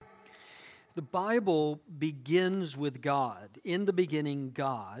The Bible begins with God. In the beginning,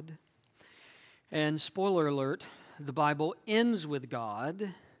 God. And spoiler alert, the Bible ends with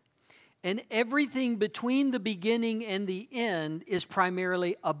God. And everything between the beginning and the end is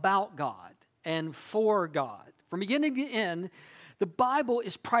primarily about God and for God. From beginning to end, the Bible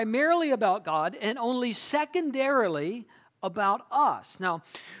is primarily about God and only secondarily about us. Now,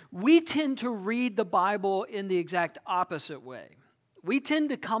 we tend to read the Bible in the exact opposite way. We tend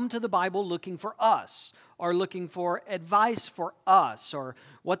to come to the Bible looking for us, or looking for advice for us, or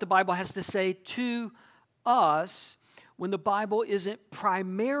what the Bible has to say to us, when the Bible isn't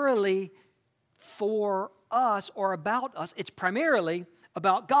primarily for us or about us. It's primarily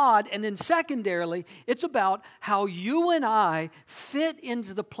about God, and then secondarily, it's about how you and I fit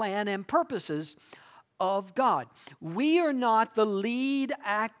into the plan and purposes of God. We are not the lead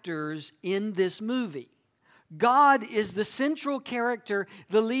actors in this movie. God is the central character,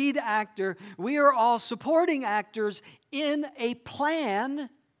 the lead actor. We are all supporting actors in a plan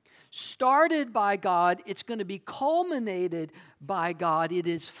started by God. It's going to be culminated by God. It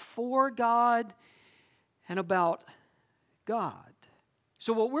is for God and about God.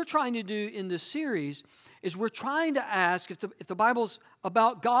 So what we're trying to do in this series is we're trying to ask if the Bible's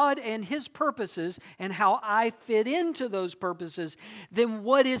about God and His purposes and how I fit into those purposes, then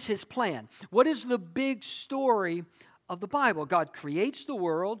what is His plan? What is the big story of the Bible? God creates the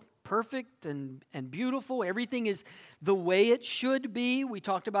world, perfect and beautiful. Everything is the way it should be. We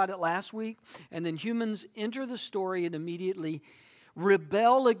talked about it last week. And then humans enter the story and immediately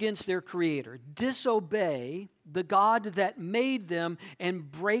rebel against their Creator, disobey the God that made them,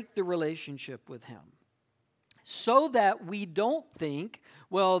 and break the relationship with Him. So that we don't think,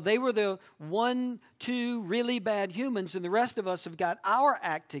 well, they were the 1-2 really bad humans and the rest of us have got our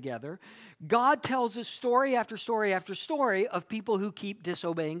act together. God tells us story after story after story of people who keep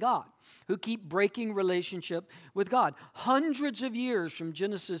disobeying God, who keep breaking relationship with God. Hundreds of years from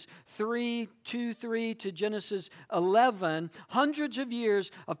Genesis 3:2-3 to Genesis 11, hundreds of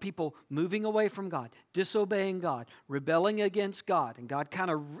years of people moving away from God, disobeying God, rebelling against God. And God kind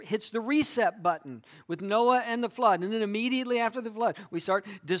of hits the reset button with Noah and the flood. And then immediately after the flood, we start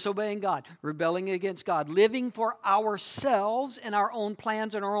disobeying God, rebelling against God, living for ourselves and our own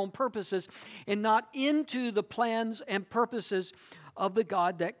plans and our own purposes, and not into the plans and purposes of the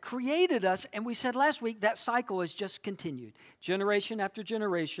God that created us. And we said last week that cycle has just continued, generation after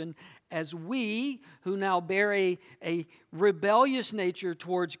generation, as we, who now bear a rebellious nature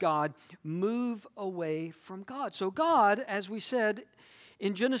towards God, move away from God. So God, as we said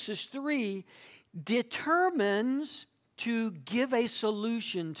in Genesis 3, determines to give a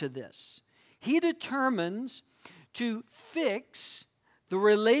solution to this. He determines to fix the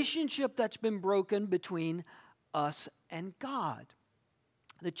relationship that's been broken between us and God.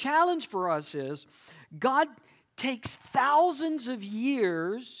 The challenge for us is God takes thousands of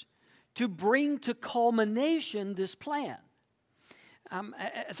years to bring to culmination this plan.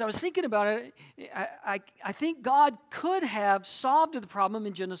 As I was thinking about it, I think God could have solved the problem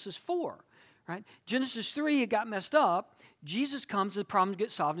in Genesis 4. Right? Genesis 3, it got messed up. Jesus comes, the problem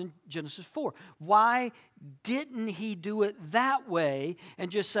gets solved in Genesis 4. Why didn't He do it that way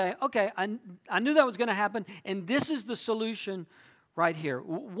and just say, okay, I knew that was going to happen, and this is the solution right here?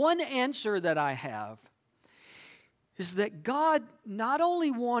 One answer that I have is that God not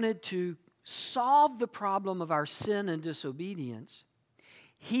only wanted to solve the problem of our sin and disobedience,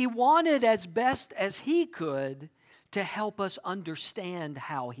 He wanted as best as He could to help us understand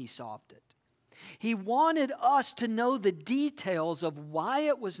how He solved it. He wanted us to know the details of why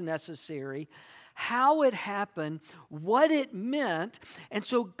it was necessary, how it happened, what it meant. And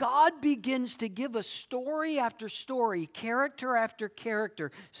so God begins to give us story after story, character after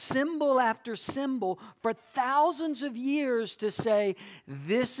character, symbol after symbol for thousands of years to say,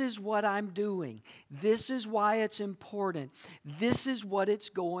 this is what I'm doing. This is why it's important. This is what it's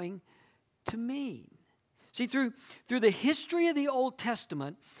going to mean. See, through the history of the Old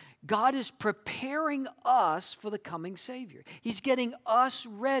Testament, God is preparing us for the coming Savior. He's getting us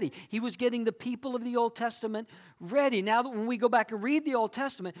ready. He was getting the people of the Old Testament ready. Now that when we go back and read the Old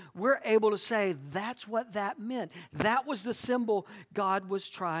Testament, we're able to say that's what that meant. That was the symbol God was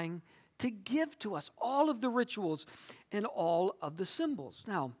trying to give to us. All of the rituals and all of the symbols.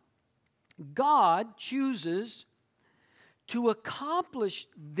 Now, God chooses to accomplish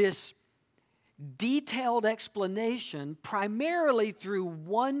this detailed explanation primarily through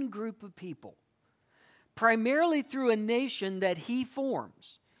one group of people, primarily through a nation that He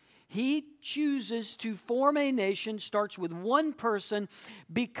forms. He chooses to form a nation, starts with one person,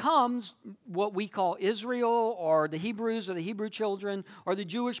 becomes what we call Israel or the Hebrews or the Hebrew children or the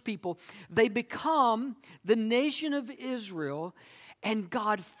Jewish people. They become the nation of Israel, and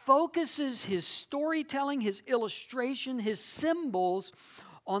God focuses His storytelling, His illustration, His symbols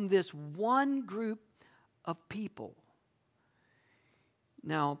on this one group of people.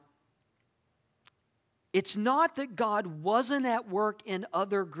 Now, it's not that God wasn't at work in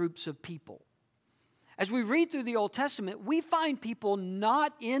other groups of people. As we read through the Old Testament, we find people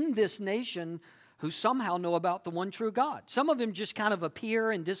not in this nation who somehow know about the one true God. Some of them just kind of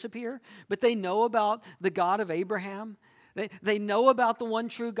appear and disappear, but they know about the God of Abraham. They know about the one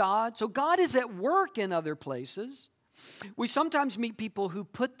true God. So God is at work in other places. We sometimes meet people who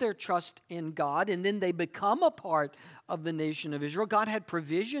put their trust in God and then they become a part of the nation of Israel. God had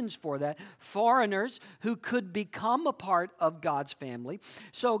provisions for that. Foreigners who could become a part of God's family.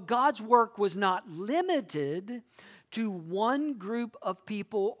 So God's work was not limited to one group of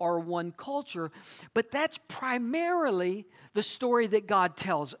people or one culture, but that's primarily the story that God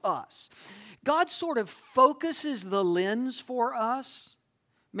tells us. God sort of focuses the lens for us.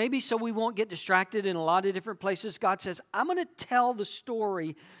 Maybe so we won't get distracted in a lot of different places. God says, I'm going to tell the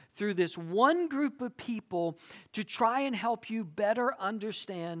story through this one group of people to try and help you better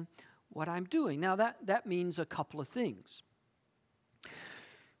understand what I'm doing. Now, that means a couple of things.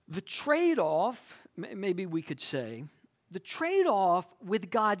 The trade-off, maybe we could say, the trade-off with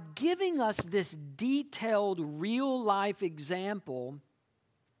God giving us this detailed real-life example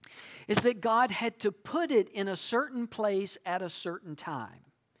is that God had to put it in a certain place at a certain time.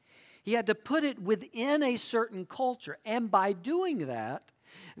 He had to put it within a certain culture. And by doing that,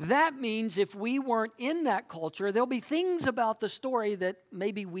 that means if we weren't in that culture, there'll be things about the story that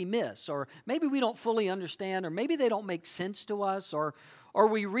maybe we miss, or maybe we don't fully understand, or maybe they don't make sense to us, or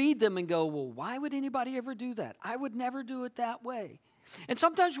we read them and go, well, why would anybody ever do that? I would never do it that way. And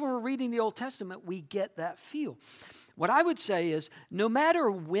sometimes when we're reading the Old Testament, we get that feel. What I would say is, no matter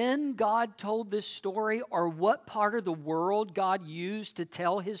when God told this story or what part of the world God used to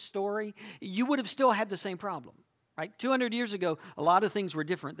tell His story, you would have still had the same problem, right? 200 years ago, a lot of things were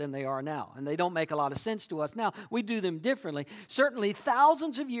different than they are now, and they don't make a lot of sense to us now. We do them differently. Certainly,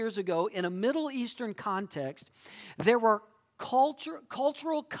 thousands of years ago, in a Middle Eastern context, there were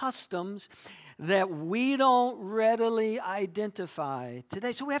cultural customs that we don't readily identify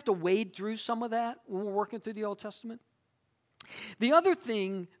today. So we have to wade through some of that when we're working through the Old Testament. The other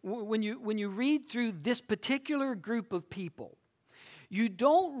thing, when you read through this particular group of people, you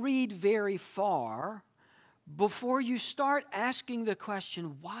don't read very far before you start asking the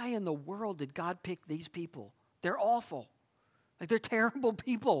question, why in the world did God pick these people? They're awful. Like, they're terrible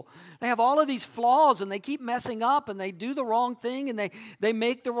people. They have all of these flaws and they keep messing up and they do the wrong thing and they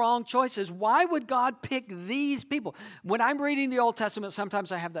make the wrong choices. Why would God pick these people? When I'm reading the Old Testament,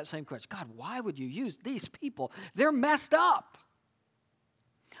 sometimes I have that same question. God, why would you use these people? They're messed up.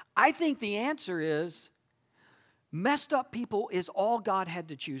 I think the answer is messed up people is all God had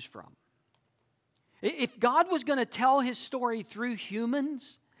to choose from. If God was going to tell His story through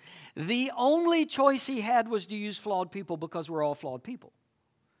humans, the only choice He had was to use flawed people because we're all flawed people.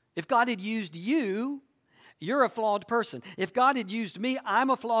 If God had used you, you're a flawed person. If God had used me, I'm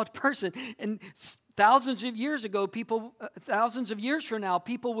a flawed person. And thousands of years ago, thousands of years from now,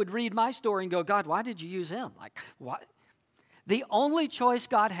 people would read my story and go, God, why did you use him? Like, why? The only choice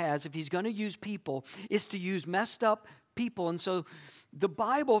God has, if He's going to use people, is to use messed up people. And so the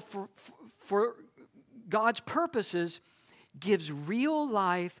Bible, for God's purposes, gives real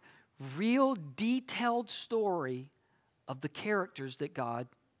life, real detailed story of the characters that God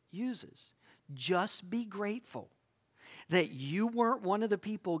uses. Just be grateful that you weren't one of the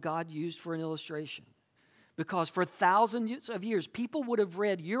people God used for an illustration. Because for thousands of years, people would have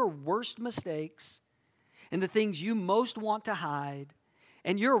read your worst mistakes and the things you most want to hide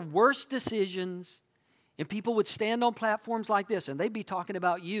and your worst decisions, and people would stand on platforms like this and they'd be talking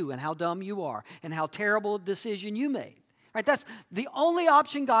about you and how dumb you are and how terrible a decision you made. Right? That's the only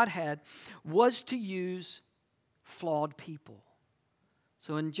option God had, was to use flawed people.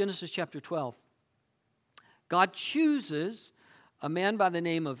 So in Genesis chapter 12, God chooses a man by the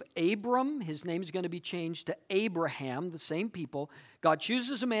name of Abram. His name is going to be changed to Abraham, the same people. God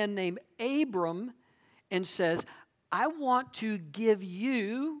chooses a man named Abram and says, I want to give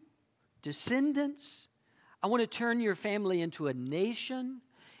you descendants. I want to turn your family into a nation.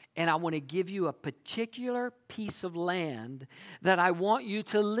 And I want to give you a particular piece of land that I want you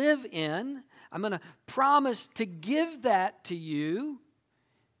to live in. I'm going to promise to give that to you.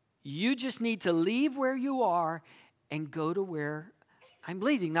 You just need to leave where you are and go to where I'm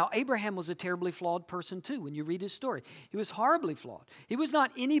bleeding. Now, Abraham was a terribly flawed person too when you read his story. He was horribly flawed. He was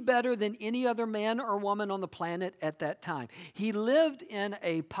not any better than any other man or woman on the planet at that time. He lived in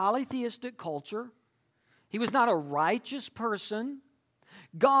a polytheistic culture. He was not a righteous person.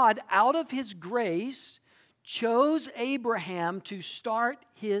 God, out of his grace, chose Abraham to start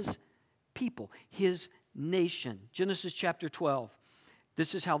his people, his nation. Genesis chapter 12.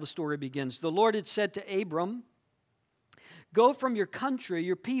 This is how the story begins. The Lord had said to Abram, "Go from your country,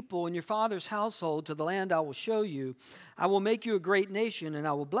 your people, and your father's household to the land I will show you. I will make you a great nation, and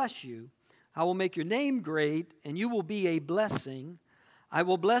I will bless you. I will make your name great, and you will be a blessing. I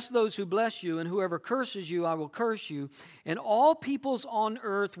will bless those who bless you, and whoever curses you, I will curse you. And all peoples on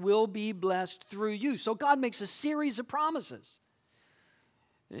earth will be blessed through you." So God makes a series of promises.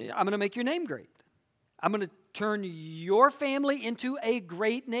 I'm going to make your name great. I'm going to turn your family into a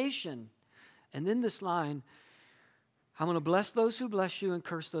great nation. And then this line, I'm going to bless those who bless you and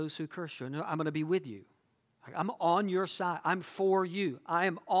curse those who curse you. No, I'm going to be with you. I'm on your side. I'm for you. I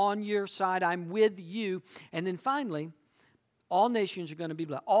am on your side. I'm with you. And then finally, all nations are going to be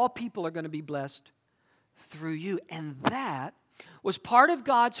blessed. All people are going to be blessed through you. And that was part of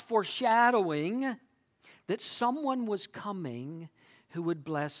God's foreshadowing that someone was coming who would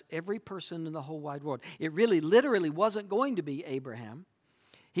bless every person in the whole wide world. It really, literally wasn't going to be Abraham.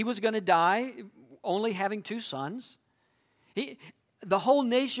 He was going to die only having 2 sons. The whole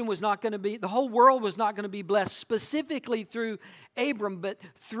nation was not going to be, the whole world was not going to be blessed specifically through Abram, but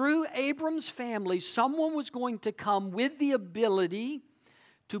through Abram's family, someone was going to come with the ability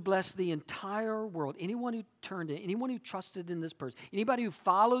to bless the entire world. Anyone who turned in, anyone who trusted in this person, anybody who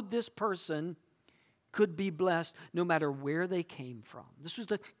followed this person could be blessed no matter where they came from. This was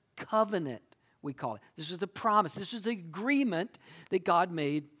the covenant, we call it. This was the promise. This was the agreement that God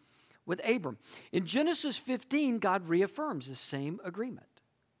made with Abram. In Genesis 15, God reaffirms the same agreement.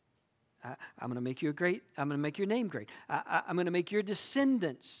 I'm going to make you I'm going to make your name great. I'm going to make your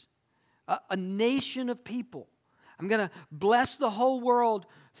descendants a nation of people. I'm going to bless the whole world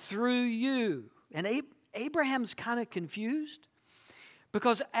through you. And Abraham's kind of confused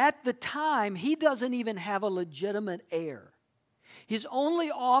because at the time, he doesn't even have a legitimate heir. His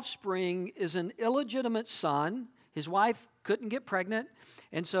only offspring is an illegitimate son. His wife couldn't get pregnant,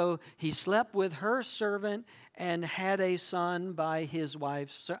 and so he slept with her servant and had a son by his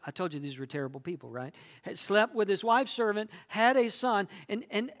wife's. I told you these were terrible people, right? Had slept with his wife's servant, had a son,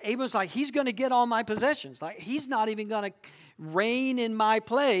 and Abram's like, he's going to get all my possessions. Like, he's not even going to reign in my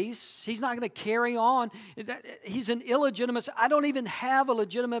place. He's not going to carry on. He's an illegitimate. I don't even have a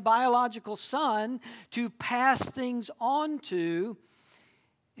legitimate biological son to pass things on to.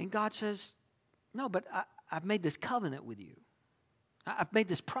 And God says, no, but I've made this covenant with you. I've made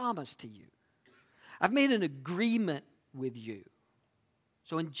this promise to you. I've made an agreement with you.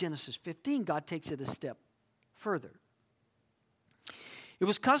 So in Genesis 15, God takes it a step further. It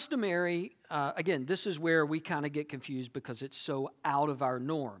was customary, again, this is where we kind of get confused because it's so out of our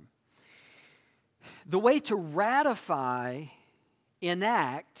norm. The way to ratify,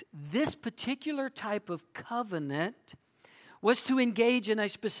 enact this particular type of covenant was to engage in a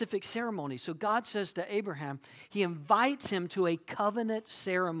specific ceremony. So God says to Abraham, he invites him to a covenant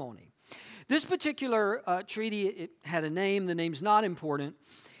ceremony. This particular treaty, it had a name. The name's not important.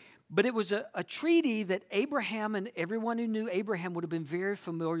 But it was a treaty that Abraham and everyone who knew Abraham would have been very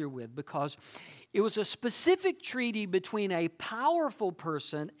familiar with because it was a specific treaty between a powerful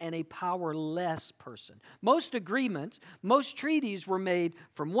person and a powerless person. Most agreements, most treaties were made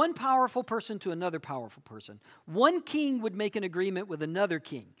from one powerful person to another powerful person. One king would make an agreement with another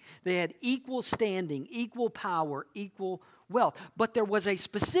king. They had equal standing, equal power, equal wealth. But there was a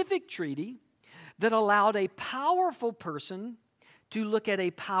specific treaty that allowed a powerful person to look at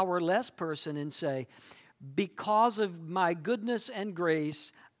a powerless person and say, because of my goodness and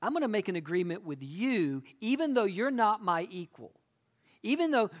grace, I'm going to make an agreement with you, even though you're not my equal.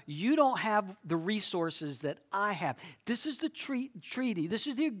 Even though you don't have the resources that I have. This is the treaty. This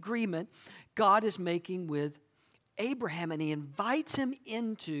is the agreement God is making with Abraham, and he invites him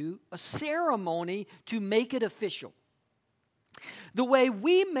into a ceremony to make it official. The way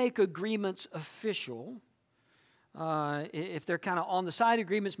we make agreements official, if they're kind of on the side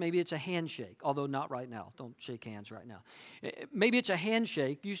agreements, maybe it's a handshake, although not right now. Don't shake hands right now. Maybe it's a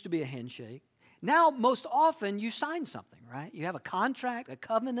handshake. Used to be a handshake. Now, most often, you sign something, right? You have a contract, a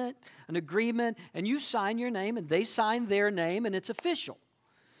covenant, an agreement, and you sign your name, and they sign their name, and it's official.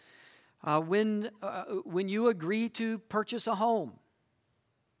 When you agree to purchase a home,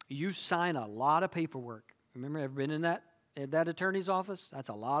 you sign a lot of paperwork. Remember, ever been in that at that attorney's office? That's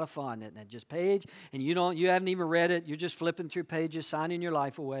a lot of fun, isn't it? Just page, and you haven't even read it. You're just flipping through pages, signing your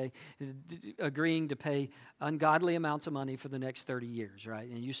life away, agreeing to pay ungodly amounts of money for the next 30 years, right?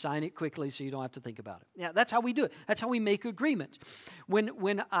 And you sign it quickly so you don't have to think about it. Yeah, that's how we do it. That's how we make agreements.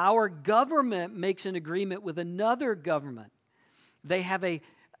 When our government makes an agreement with another government, they have a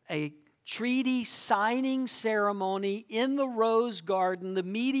treaty signing ceremony in the Rose Garden. The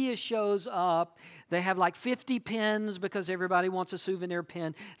media shows up. They have like 50 pins because everybody wants a souvenir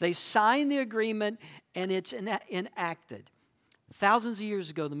pin. They sign the agreement, and it's enacted. Thousands of years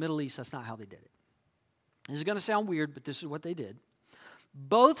ago, the Middle East, that's not how they did it. This is going to sound weird, but this is what they did.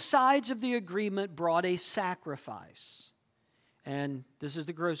 Both sides of the agreement brought a sacrifice. And this is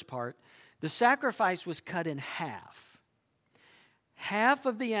the gross part. The sacrifice was cut in half. Half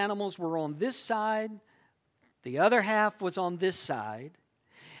of the animals were on this side, the other half was on this side,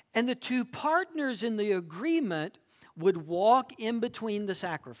 and the two partners in the agreement would walk in between the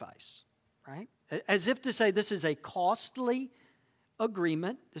sacrifice, right? As if to say this is a costly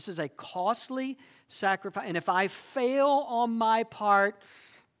agreement, this is a costly sacrifice, and if I fail on my part,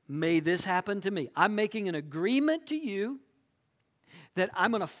 may this happen to me. I'm making an agreement to you that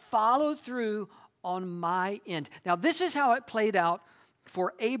I'm going to follow through on my end. Now, this is how it played out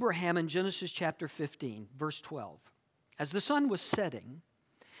for Abraham in Genesis chapter 15, verse 12. As the sun was setting,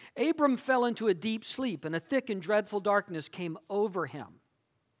 Abram fell into a deep sleep, and a thick and dreadful darkness came over him.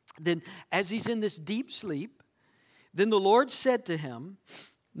 Then, as he's in this deep sleep, then the Lord said to him,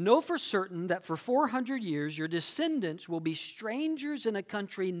 "Know for certain that for 400 years your descendants will be strangers in a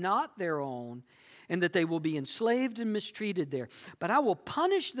country not their own, and that they will be enslaved and mistreated there. But I will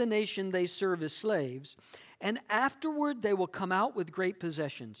punish the nation they serve as slaves, and afterward they will come out with great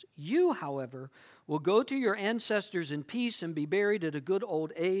possessions. You, however, will go to your ancestors in peace and be buried at a good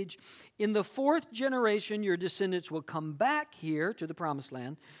old age. In the 4th generation your descendants will come back here to the promised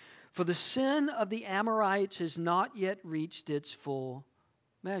land, for the sin of the Amorites has not yet reached its full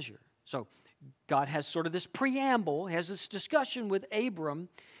measure." So God has sort of this preamble, has this discussion with Abram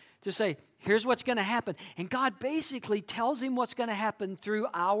to say, here's what's going to happen. And God basically tells him what's going to happen through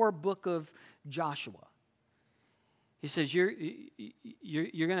our book of Joshua. He says, you're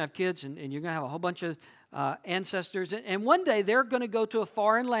going to have kids, and you're going to have a whole bunch of ancestors. And one day they're going to go to a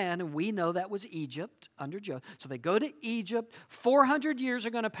foreign land, and we know that was Egypt under Joseph. So they go to Egypt. 400 years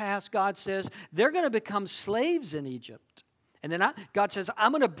are going to pass, God says. They're going to become slaves in Egypt. And then God says,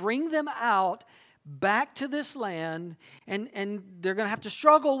 I'm going to bring them out back to this land, and they're going to have to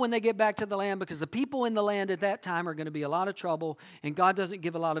struggle when they get back to the land, because the people in the land at that time are going to be a lot of trouble, and God doesn't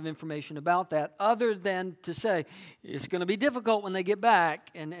give a lot of information about that other than to say it's going to be difficult when they get back,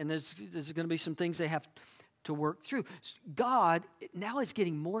 and there's going to be some things they have to work through. God now is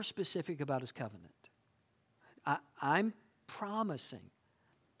getting more specific about his covenant. I'm promising,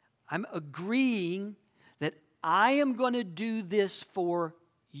 I'm agreeing that I am going to do this for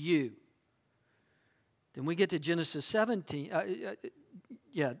you. Then we get to Genesis 17,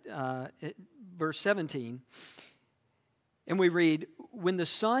 verse 17, and we read, "When the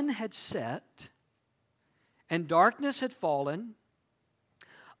sun had set and darkness had fallen,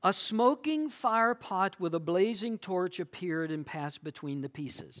 a smoking fire pot with a blazing torch appeared and passed between the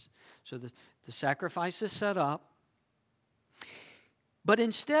pieces." So the sacrifice is set up. But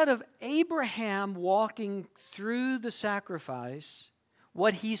instead of Abraham walking through the sacrifice,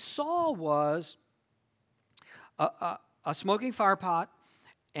 what he saw was a smoking fire pot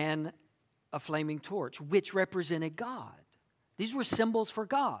and a flaming torch, which represented God. These were symbols for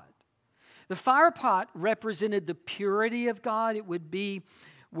God. The fire pot represented the purity of God. It would be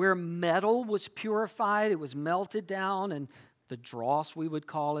where metal was purified. It was melted down, and the dross, we would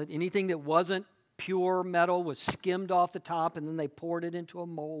call it. Anything that wasn't pure metal was skimmed off the top, and then they poured it into a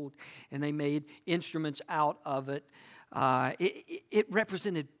mold, and they made instruments out of it. It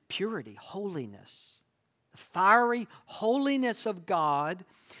represented purity, holiness. The fiery holiness of God.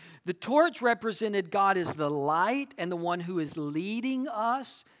 The torch represented God as the light and the one who is leading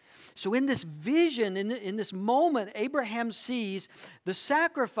us. So in this vision, in this moment, Abraham sees the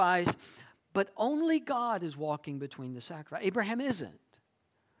sacrifice, but only God is walking between the sacrifice. Abraham isn't.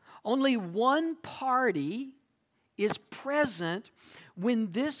 Only one party is present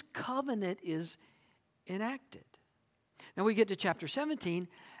when this covenant is enacted. Now we get to chapter 17,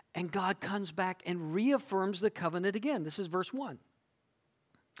 and God comes back and reaffirms the covenant again. This is verse 1.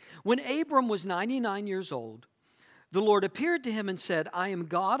 "When Abram was 99 years old, the Lord appeared to him and said, I am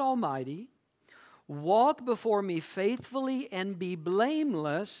God Almighty. Walk before me faithfully and be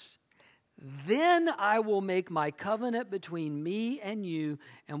blameless. Then I will make my covenant between me and you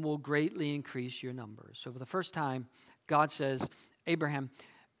and will greatly increase your numbers." So for the first time, God says, Abraham,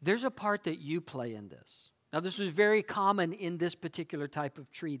 there's a part that you play in this. Now, this was very common in this particular type of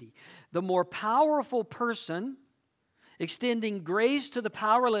treaty. The more powerful person extending grace to the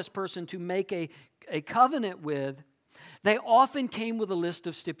powerless person to make a covenant with, they often came with a list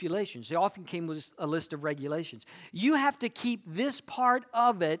of stipulations. They often came with a list of regulations. You have to keep this part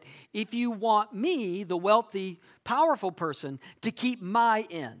of it if you want me, the wealthy, powerful person, to keep my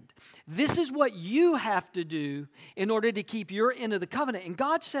end. This is what you have to do in order to keep your end of the covenant. And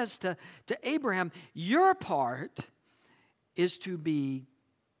God says to Abraham, your part is to be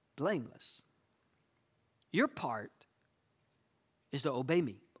blameless. Your part is to obey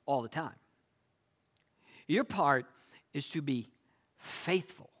me all the time. Your part is to be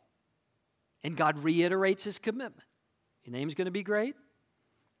faithful. And God reiterates his commitment. Your name's going to be great.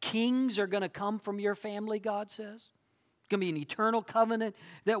 Kings are going to come from your family, God says. It's going to be an eternal covenant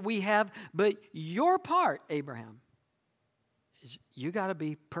that we have. But your part, Abraham, is you got to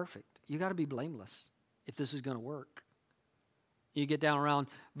be perfect. You got to be blameless if this is going to work. You get down around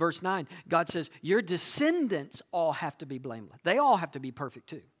verse 9. God says, your descendants all have to be blameless. They all have to be perfect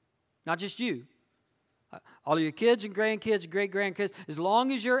too. Not just you. All of your kids and grandkids, great-grandkids, as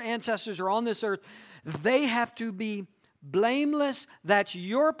long as your ancestors are on this earth, they have to be blameless. That's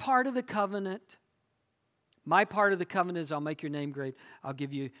your part of the covenant. My part of the covenant is I'll make your name great. I'll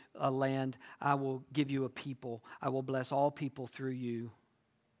give you a land. I will give you a people. I will bless all people through you.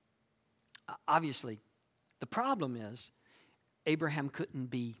 Obviously, the problem is Abraham couldn't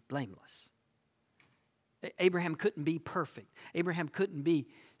be blameless. Abraham couldn't be perfect. Abraham couldn't be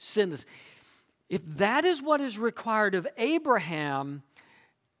sinless. If that is what is required of Abraham,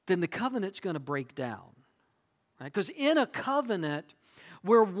 then the covenant's going to break down. Right? Because in a covenant,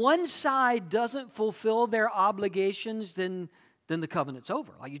 where one side doesn't fulfill their obligations, then the covenant's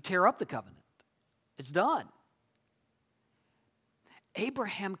over. Like you tear up the covenant. It's done.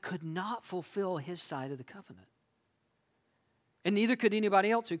 Abraham could not fulfill his side of the covenant. And neither could anybody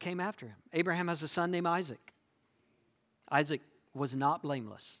else who came after him. Abraham has a son named Isaac. Isaac was not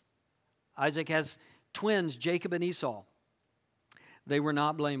blameless. Isaac has twins, Jacob and Esau. They were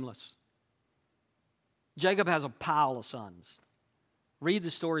not blameless. Jacob has a pile of sons. Read the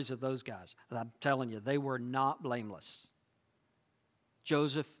stories of those guys. And I'm telling you, they were not blameless.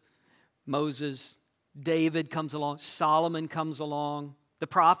 Joseph, Moses, David comes along, Solomon comes along. The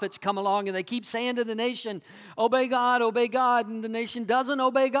prophets come along and they keep saying to the nation, obey God, and the nation doesn't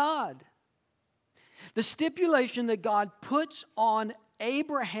obey God. The stipulation that God puts on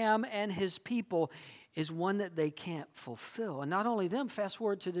Abraham and his people is one that they can't fulfill. And not only them, fast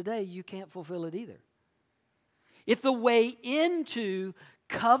forward to today, you can't fulfill it either. If the way into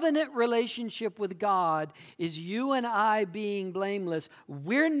covenant relationship with God is you and I being blameless,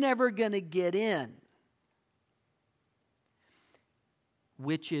 we're never going to get in.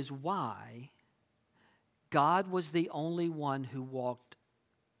 Which is why God was the only one who walked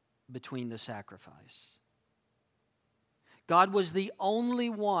between the sacrifice. God was the only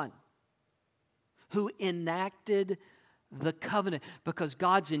one who enacted the covenant because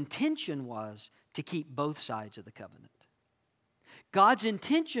God's intention was to keep both sides of the covenant. God's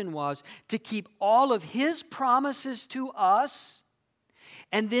intention was to keep all of his promises to us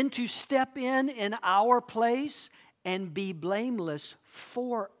and then to step in our place and be blameless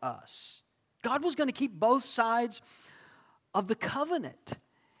for us. God was going to keep both sides of the covenant.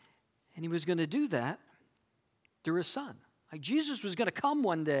 And he was going to do that through his son. Like Jesus was going to come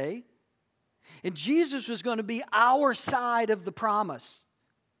one day, and Jesus was going to be our side of the promise.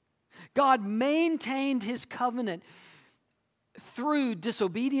 God maintained his covenant through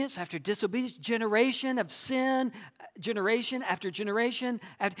disobedience after disobedience, generation of sin, generation after generation.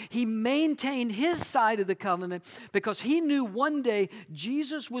 He maintained his side of the covenant because he knew one day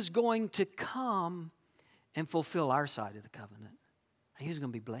Jesus was going to come and fulfill our side of the covenant. He was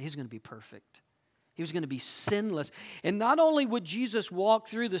going to be perfect. He was going to be sinless. And not only would Jesus walk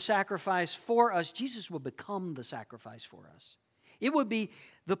through the sacrifice for us, Jesus would become the sacrifice for us. It would be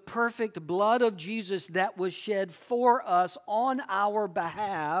the perfect blood of Jesus that was shed for us on our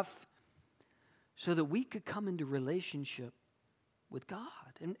behalf so that we could come into relationship with God.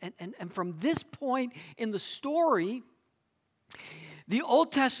 And from this point in the story, the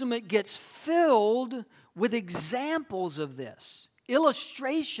Old Testament gets filled with examples of this.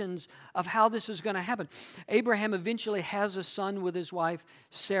 Illustrations of how this is going to happen. Abraham eventually has a son with his wife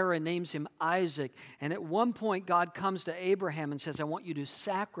Sarah, names him Isaac. And at one point, God comes to Abraham and says, I want you to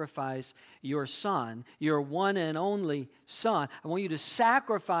sacrifice your son, your one and only son. I want you to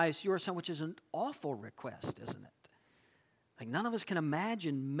sacrifice your son, which is an awful request, isn't it? Like none of us can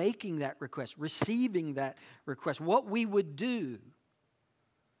imagine making that request, receiving that request, what we would do.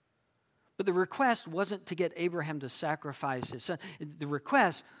 But the request wasn't to get Abraham to sacrifice his son. The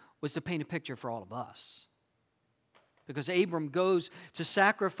request was to paint a picture for all of us. Because Abram goes to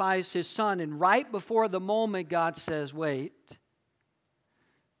sacrifice his son, and right before the moment, God says, wait,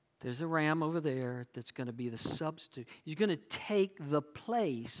 there's a ram over there that's going to be the substitute. He's going to take the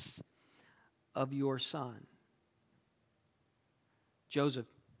place of your son. Joseph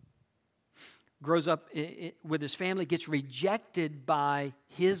grows up with his family, gets rejected by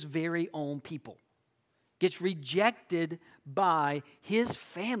his very own people. Gets rejected by his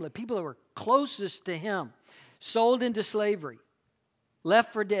family, people that were closest to him. Sold into slavery,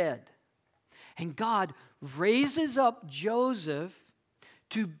 left for dead. And God raises up Joseph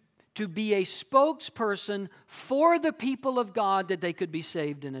to be a spokesperson for the people of God that they could be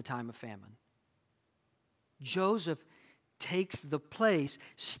saved in a time of famine. Joseph takes the place,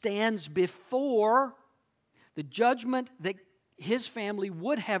 stands before the judgment that his family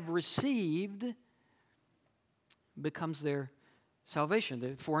would have received, becomes their salvation.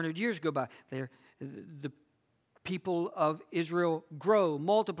 The 400 years go by. The people of Israel grow,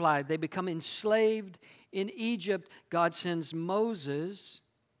 multiply. They become enslaved in Egypt. God sends Moses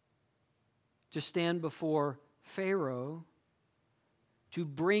to stand before Pharaoh to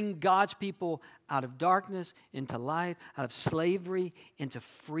bring God's people out of darkness into light, out of slavery into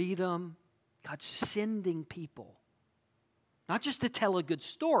freedom. God's sending people, not just to tell a good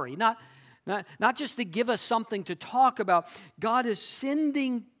story, not just to give us something to talk about. God is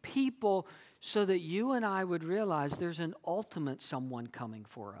sending people so that you and I would realize there's an ultimate someone coming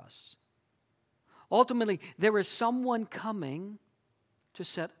for us. Ultimately, there is someone coming to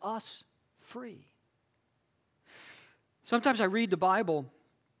set us free. Sometimes I read the Bible,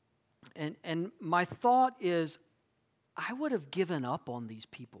 and my thought is, I would have given up on these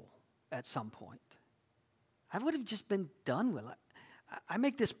people at some point. I would have just been done with it. I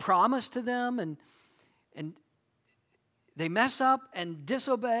make this promise to them, and they mess up and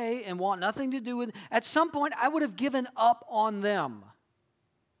disobey and want nothing to do with it. At some point, I would have given up on them.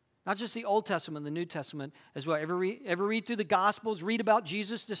 Not just the Old Testament, the New Testament as well. Ever read through the Gospels, read about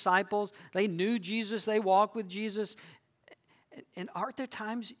Jesus' disciples. They knew Jesus, they walked with Jesus. And aren't there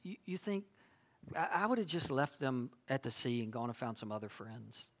times you think, I would have just left them at the sea and gone and found some other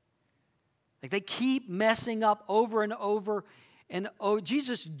friends? Like they keep messing up over and over. And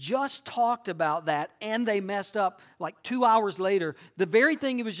Jesus just talked about that, and they messed up like 2 hours later. The very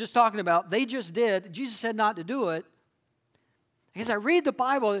thing he was just talking about, they just did. Jesus said not to do it. As I read the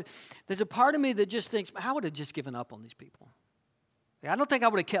Bible, there's a part of me that just thinks, I would have just given up on these people. I don't think I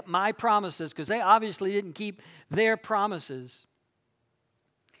would have kept my promises because they obviously didn't keep their promises.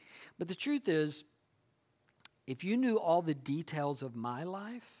 But the truth is, if you knew all the details of my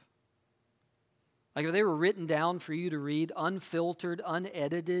life, like if they were written down for you to read, unfiltered,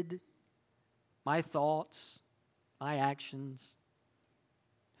 unedited, my thoughts, my actions,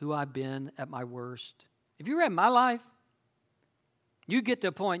 who I've been at my worst. If you read my life, you get to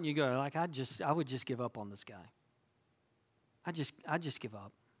a point and you go, like, I would just give up on this guy. I just give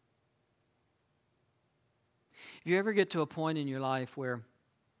up. If you ever get to a point in your life where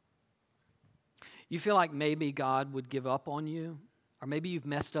you feel like maybe God would give up on you, or maybe you've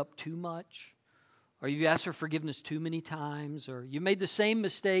messed up too much, or you've asked for forgiveness too many times, or you've made the same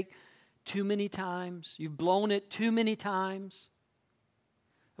mistake too many times, you've blown it too many times.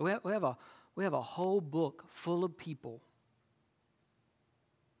 We have a whole book full of people.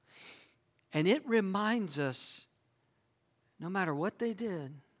 And it reminds us, no matter what they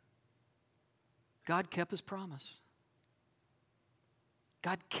did, God kept His promise.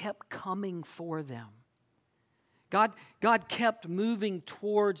 God kept coming for them. God kept moving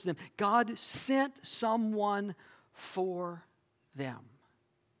towards them. God sent someone for them.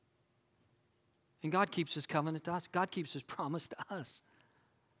 And God keeps His covenant to us. God keeps His promise to us.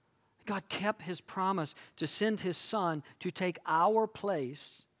 God kept His promise to send His Son to take our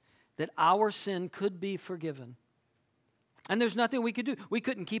place, that our sin could be forgiven. And there's nothing we could do. We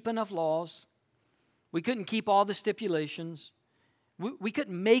couldn't keep enough laws. We couldn't keep all the stipulations. We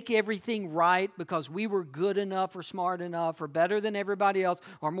couldn't make everything right because we were good enough or smart enough or better than everybody else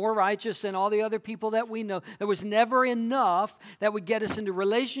or more righteous than all the other people that we know. There was never enough that would get us into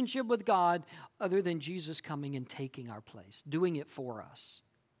relationship with God other than Jesus coming and taking our place, doing it for us,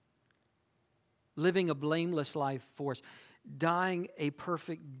 living a blameless life for us, dying a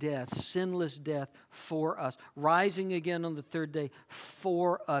perfect death, sinless death for us, rising again on the third day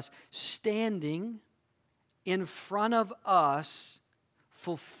for us, standing in front of us,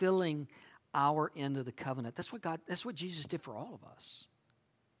 fulfilling our end of the covenant. That's what Jesus did for all of us.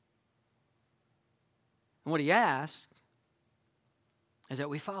 And what he asks is that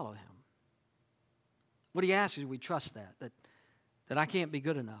we follow him. What he asks is we trust that I can't be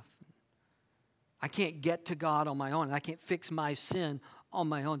good enough. I can't get to God on my own. I can't fix my sin on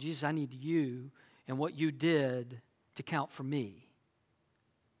my own. Jesus, I need you and what you did to count for me.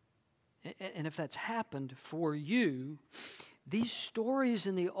 And if that's happened for you, these stories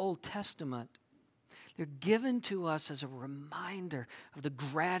in the Old Testament, they're given to us as a reminder of the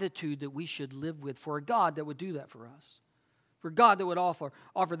gratitude that we should live with for a God that would do that for us. For God that would offer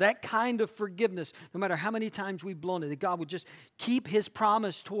that kind of forgiveness, no matter how many times we've blown it, that God would just keep his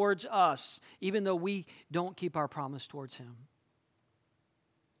promise towards us, even though we don't keep our promise towards him.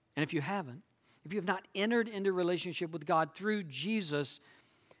 And if you have not entered into relationship with God through Jesus,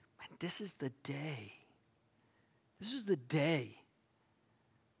 man, this is the day. This is the day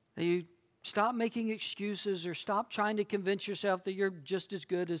that you stop making excuses or stop trying to convince yourself that you're just as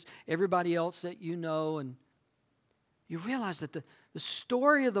good as everybody else that you know, and you realize that the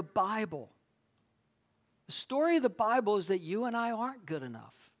story of the Bible is that you and I aren't good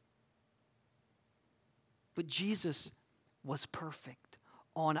enough. But Jesus was perfect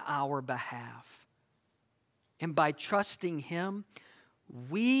on our behalf. And by trusting him,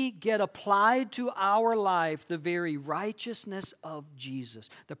 we get applied to our life the very righteousness of Jesus.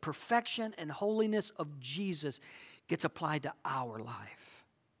 The perfection and holiness of Jesus gets applied to our life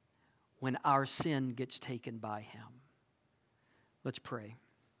when our sin gets taken by him. Let's pray.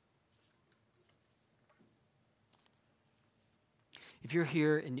 If you're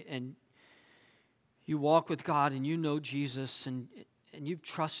here and you walk with God and you know Jesus and you've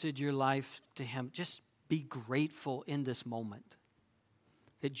trusted your life to him, just be grateful in this moment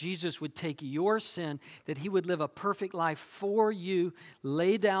that Jesus would take your sin, that he would live a perfect life for you,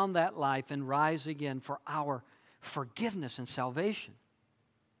 lay down that life and rise again for our forgiveness and salvation.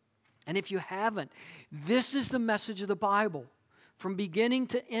 And if you haven't, this is the message of the Bible. From beginning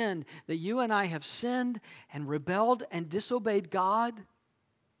to end, that you and I have sinned and rebelled and disobeyed God.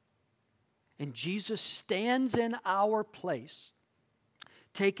 And Jesus stands in our place,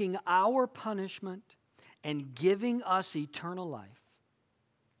 taking our punishment and giving us eternal life.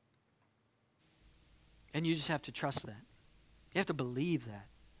 And you just have to trust that. You have to believe that.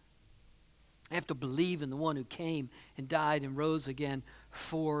 You have to believe in the one who came and died and rose again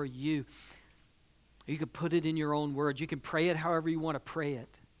for you. You can put it in your own words. You can pray it however you want to pray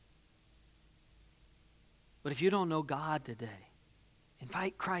it. But if you don't know God today,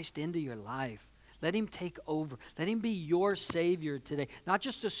 invite Christ into your life. Let him take over. Let him be your Savior today. Not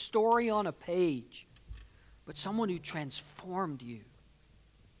just a story on a page, but someone who transformed you.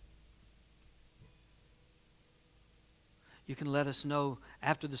 You can let us know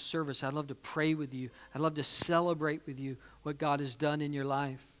after the service. I'd love to pray with you. I'd love to celebrate with you what God has done in your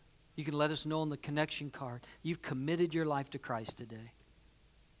life. You can let us know on the connection card. You've committed your life to Christ today.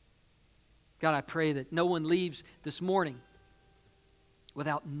 God, I pray that no one leaves this morning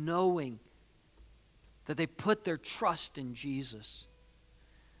without knowing that they put their trust in Jesus,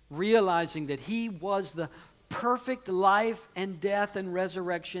 realizing that he was the perfect life and death and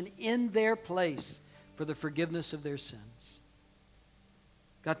resurrection in their place for the forgiveness of their sins.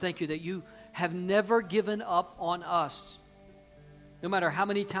 God, thank you that you have never given up on us. No matter how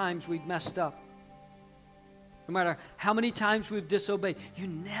many times we've messed up, no matter how many times we've disobeyed, you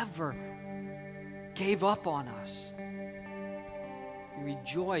never gave up on us. We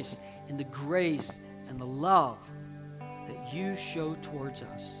rejoice in the grace and the love that you show towards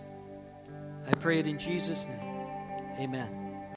us. I pray it in Jesus' name. Amen.